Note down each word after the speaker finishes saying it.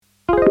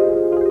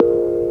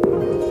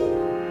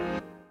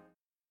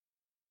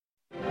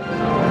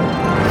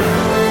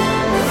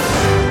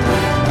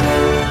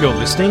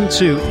listening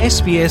to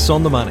SBS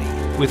On the Money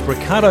with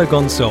Ricardo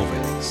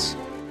Gonçalves.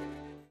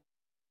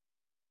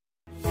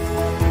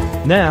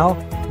 Now,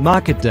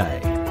 Market Day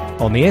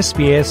on the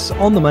SBS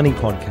On the Money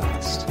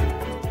podcast.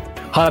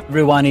 Hi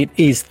everyone, it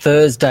is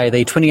Thursday,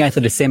 the 28th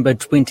of December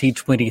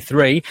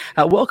 2023.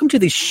 Welcome to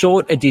this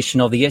short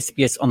edition of the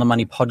SBS On the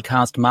Money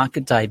podcast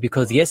Market Day,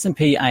 because the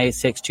S&P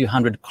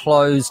ASX200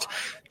 closed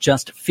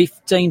just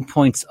 15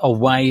 points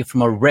away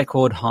from a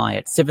record high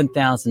at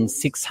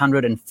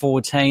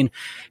 7,614.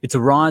 It's a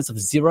rise of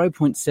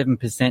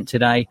 0.7%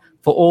 today.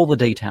 For all the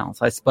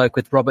details, I spoke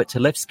with Robert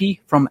Talevski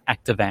from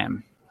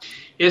Activam.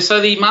 Yeah,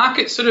 so the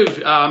market sort of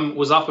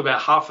was up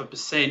about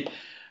 0.5%.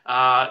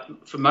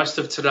 For most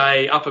of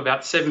today, up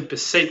about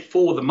 7%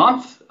 for the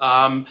month.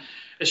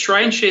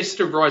 Australian shares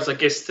sort of rose, I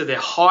guess, to their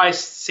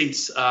highest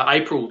since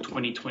April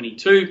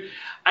 2022.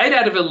 8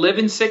 out of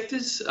 11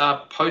 sectors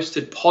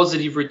posted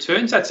positive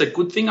returns. That's a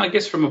good thing, I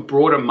guess, from a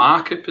broader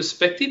market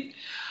perspective.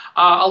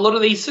 A lot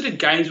of these sort of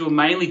gains were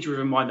mainly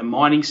driven by the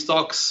mining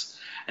stocks,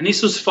 and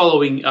this was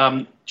following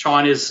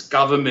China's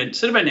government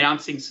sort of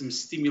announcing some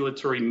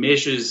stimulatory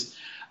measures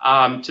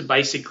to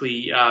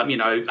basically,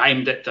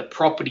 aimed at the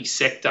property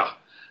sector.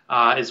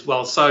 As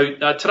well. So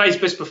today's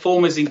best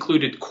performers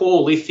included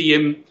Core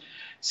Lithium,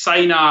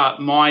 Saynar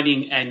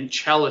Mining and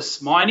Chalice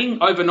Mining.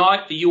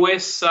 Overnight, the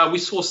US, we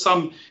saw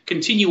some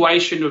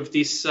continuation of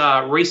this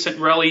recent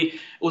rally. It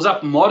was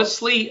up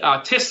modestly.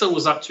 Tesla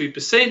was up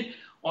 2%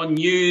 on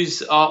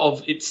news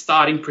of its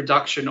starting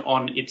production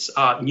on its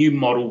new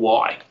Model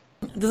Y.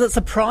 Does it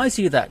surprise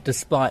you that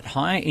despite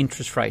higher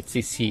interest rates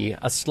this year,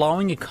 a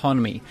slowing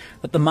economy,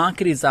 that the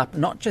market is up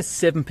not just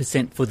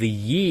 7% for the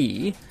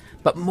year,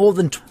 but more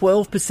than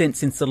 12%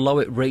 since the low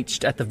it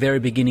reached at the very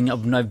beginning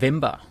of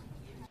November?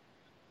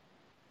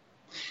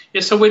 Yeah,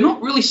 so we're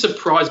not really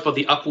surprised by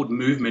the upward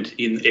movement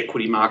in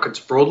equity markets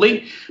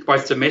broadly,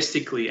 both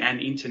domestically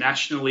and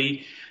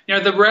internationally. You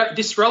know,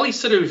 this rally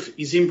sort of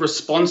is in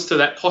response to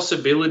that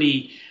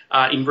possibility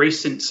in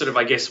recent sort of,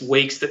 I guess,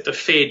 weeks that the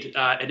Fed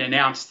had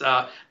announced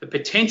the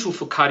potential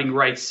for cutting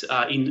rates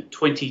in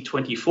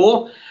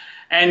 2024.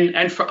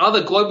 And for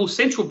other global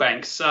central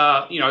banks,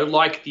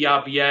 like the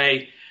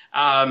RBA,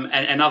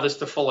 and others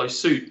to follow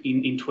suit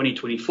in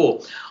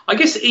 2024. I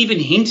guess even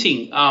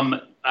hinting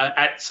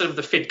at sort of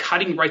the Fed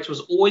cutting rates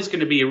was always going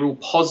to be a real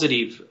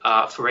positive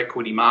for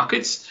equity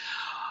markets.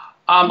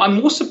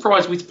 I'm more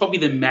surprised with probably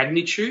the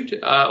magnitude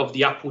of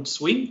the upward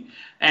swing,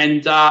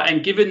 and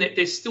given that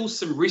there's still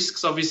some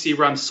risks, obviously,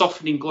 around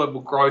softening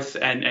global growth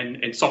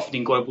and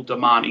softening global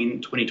demand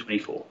in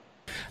 2024.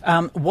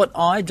 What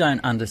I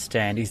don't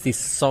understand is this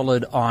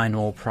solid iron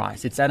ore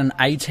price. It's at an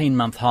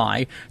 18-month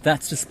high.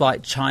 That's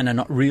despite China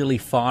not really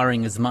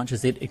firing as much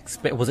as it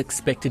was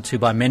expected to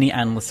by many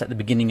analysts at the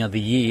beginning of the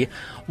year.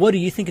 What do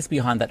you think is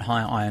behind that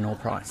higher iron ore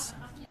price?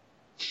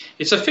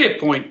 It's a fair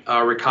point,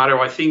 Ricardo.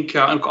 I think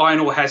iron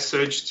ore has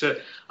surged to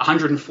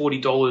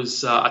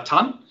 $140 a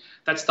tonne.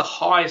 That's the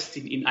highest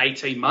in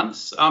 18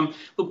 months.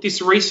 Look,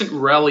 this recent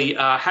rally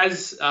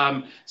has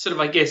sort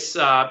of, I guess,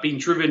 been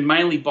driven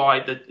mainly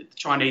by the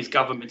Chinese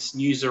government's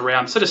news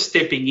around sort of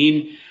stepping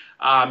in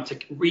to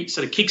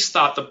sort of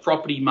kickstart the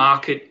property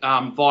market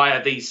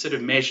via these sort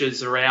of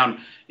measures around,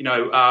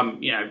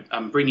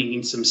 bringing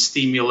in some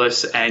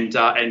stimulus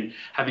and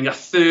having a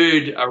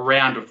third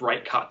round of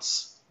rate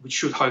cuts, which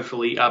should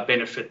hopefully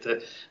benefit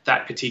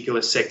that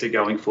particular sector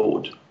going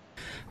forward.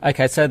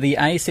 Okay, so the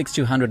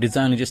ASX200 is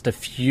only just a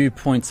few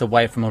points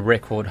away from a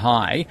record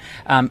high.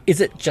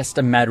 Is it just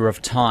a matter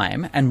of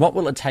time? And what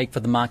will it take for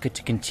the market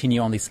to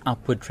continue on this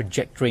upward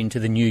trajectory into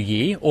the new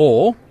year?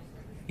 Or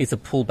is a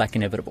pullback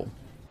inevitable?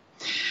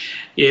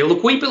 Yeah,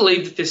 look, we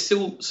believe that there's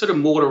still sort of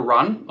more to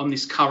run on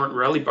this current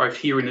rally, both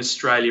here in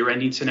Australia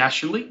and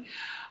internationally.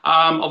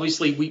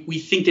 Obviously, we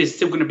think there's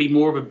still going to be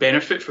more of a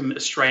benefit from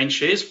Australian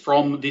shares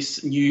from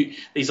these,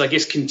 I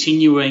guess,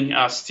 continuing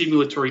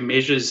stimulatory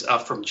measures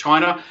from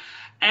China.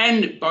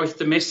 And both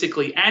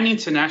domestically and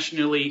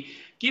internationally,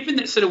 given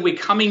that sort of we're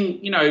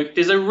coming,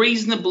 there's a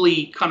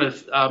reasonably kind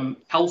of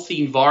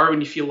healthy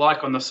environment, if you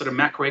like, on the sort of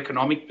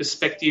macroeconomic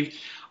perspective,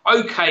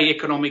 okay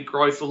economic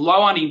growth,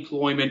 low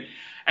unemployment,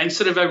 and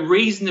sort of a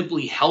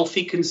reasonably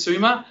healthy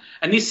consumer.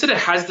 And this sort of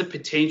has the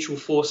potential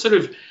for sort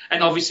of,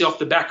 and obviously off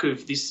the back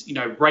of this,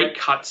 rate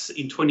cuts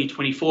in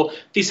 2024,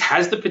 this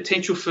has the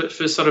potential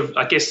for sort of,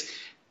 I guess,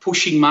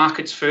 pushing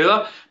markets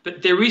further,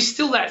 but there is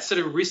still that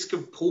sort of risk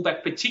of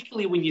pullback,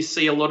 particularly when you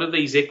see a lot of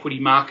these equity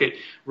market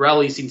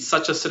rallies in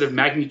such a sort of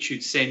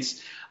magnitude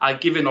sense,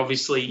 given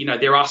obviously,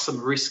 there are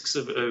some risks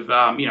of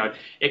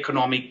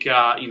economic,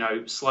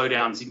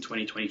 slowdowns in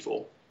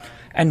 2024.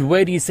 And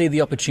where do you see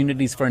the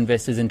opportunities for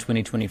investors in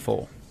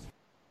 2024?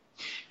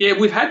 Yeah,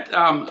 we've had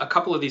a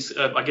couple of these,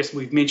 I guess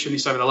we've mentioned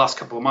this over the last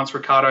couple of months,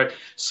 Ricardo.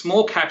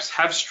 Small caps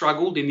have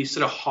struggled in this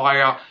sort of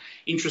higher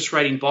interest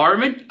rate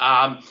environment.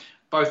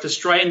 Both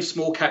Australian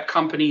small cap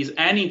companies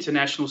and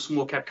international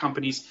small cap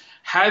companies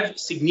have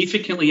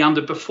significantly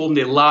underperformed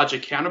their larger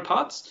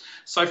counterparts.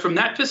 So from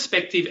that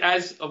perspective,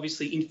 as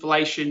obviously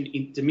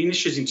inflation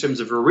diminishes in terms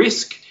of a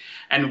risk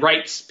and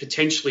rates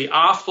potentially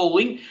are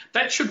falling,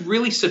 that should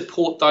really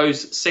support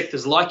those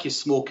sectors like your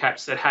small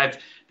caps that have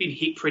been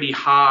hit pretty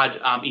hard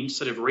in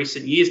sort of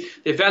recent years.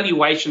 Their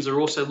valuations are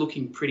also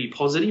looking pretty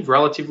positive,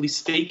 relatively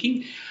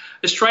speaking.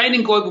 Australian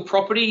and global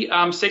property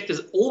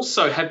sectors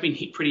also have been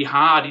hit pretty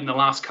hard in the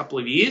last couple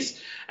of years.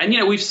 And,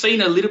 we've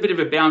seen a little bit of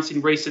a bounce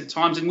in recent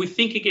times. And we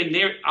think, again,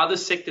 there are other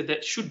sectors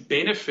that should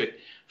benefit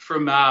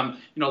from, a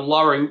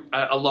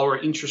lower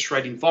interest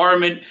rate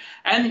environment.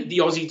 And the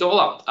Aussie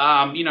dollar,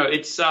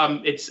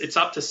 it's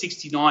up to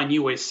 69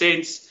 US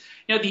cents.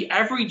 The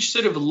average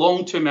sort of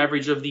long-term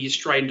average of the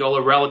Australian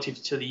dollar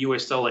relative to the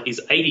US dollar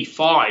is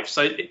 85.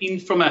 So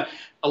from a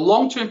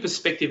long-term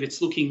perspective,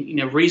 it's looking in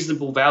a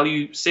reasonable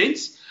value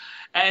sense.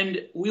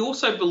 And we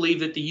also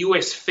believe that the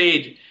US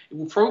Fed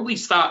will probably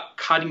start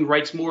cutting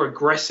rates more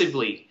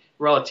aggressively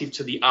relative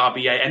to the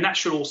RBA, and that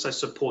should also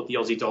support the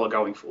Aussie dollar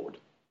going forward.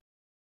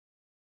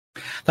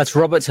 That's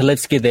Robert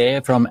Talevski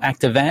there from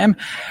Activam.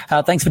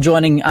 Thanks for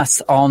joining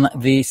us on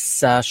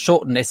this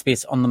shortened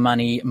SBS On the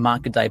Money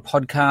Market Day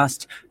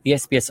podcast. The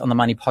SBS On the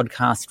Money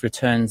podcast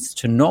returns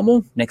to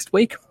normal next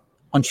week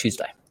on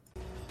Tuesday.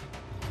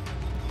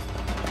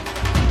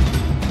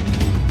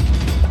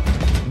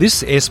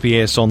 This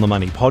SBS On the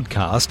Money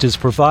podcast is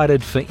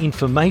provided for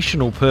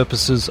informational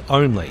purposes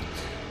only.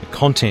 The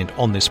content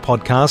on this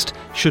podcast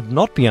should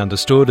not be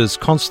understood as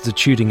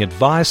constituting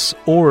advice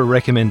or a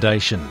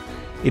recommendation.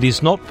 It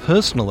is not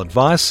personal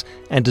advice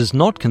and does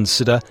not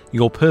consider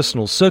your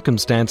personal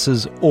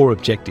circumstances or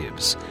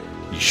objectives.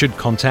 You should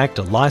contact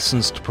a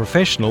licensed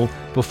professional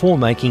before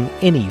making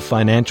any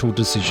financial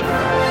decision.